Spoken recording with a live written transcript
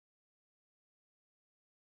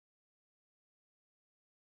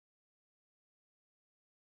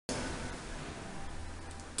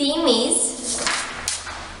theme is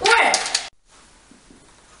work.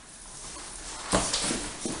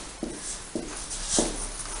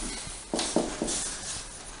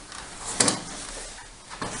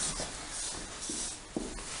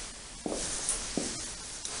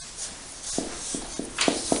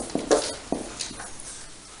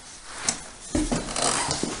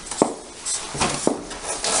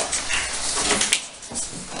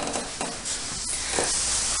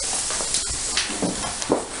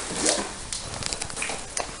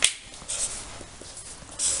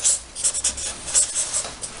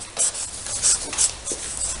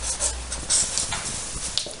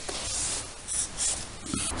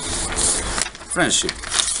 Friendship.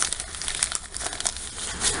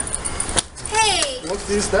 Hey! What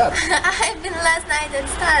is that? I've been last night at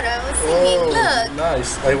Staro. I was singing. Look.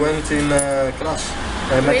 Nice. I went in class.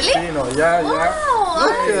 I met Really? Pino. Yeah, Wow,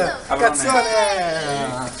 yeah. awesome.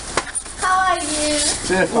 Canzone! How are you?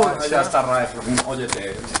 I just arrived from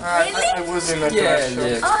Ojete. I was in a class.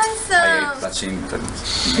 I Awesome. touch internet.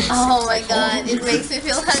 Oh my god, it makes me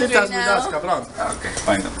feel hungry Sit with now. us, pronto. Okay,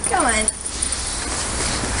 fine. Come on.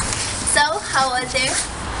 So, how was it?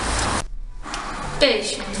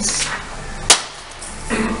 Patience.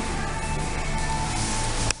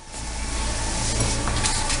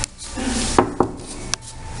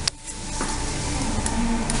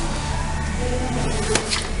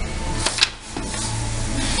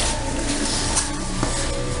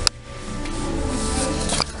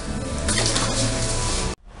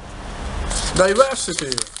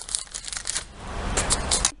 Diversity.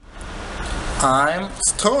 I'm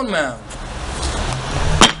Stone Man.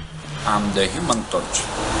 I'm the Human Torch.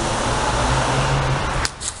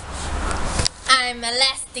 I'm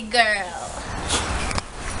Elastic Girl.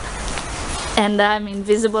 And I'm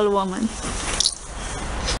Invisible Woman.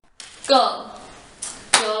 Go.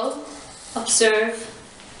 Go. Observe.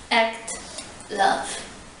 Act. Love.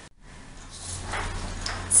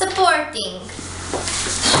 Supporting.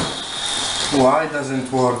 Why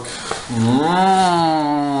doesn't work?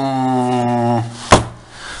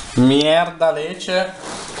 Mierda leche.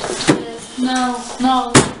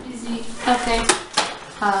 No, easy. Okay.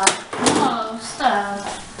 No, stop.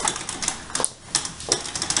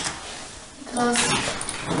 Close.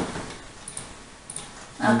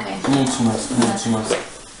 Okay. Mulțumesc.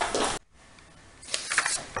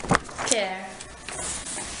 Care.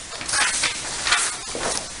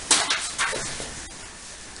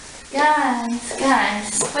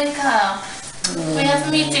 Guys, wake up. We have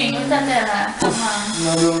a meeting with Adela. Come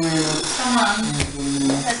on. Come on.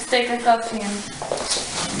 Let's take a coffee.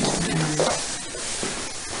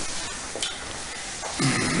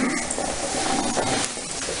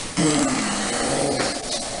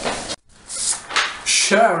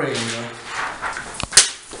 Sharing.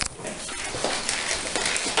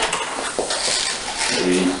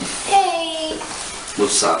 Hey!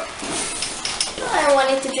 What's up? I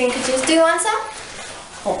wanted to drink a juice. Do you want some?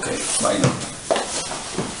 Okay, why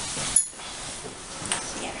not?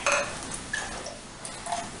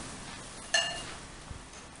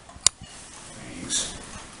 Thanks.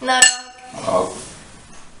 No. Oh.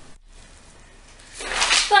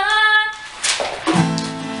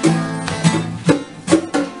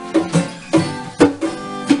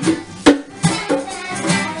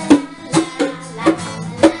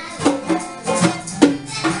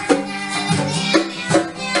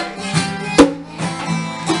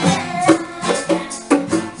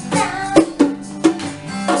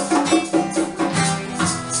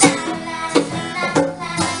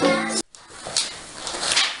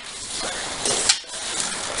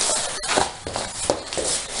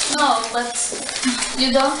 No, but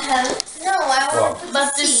you don't have. No, I want to put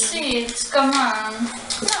But the seed. seeds, come on.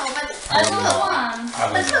 No, but I don't want.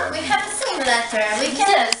 But look, we have the same letter. We can.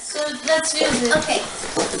 Yes, so let's use it. Okay.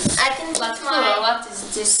 I can But put my. what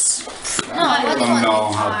is this? No, I don't don't know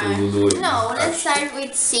want how to it. do it. No, let's start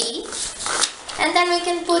with C, and then we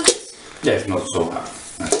can put. Yeah, it's not so hard.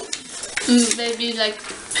 Maybe like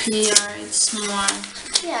PR, it's more.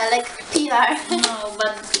 Yeah, like PR. No,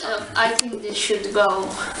 but I think this should go.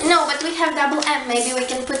 No, but we have double M. Maybe we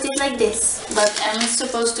can put it like this. But M is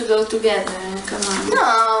supposed to go together. Come on.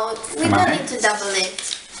 No, we Am don't I? need to double it.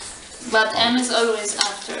 But M is always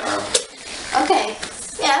after O. Okay.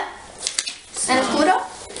 Yeah. And puro?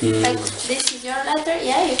 Like this is your letter?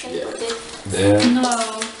 Yeah, you can put it. There.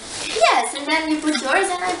 No. Yes, and then you put yours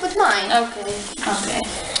and I put mine. Okay. Okay.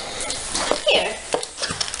 Here.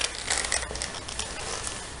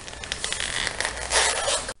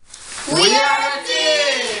 We are a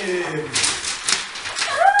team!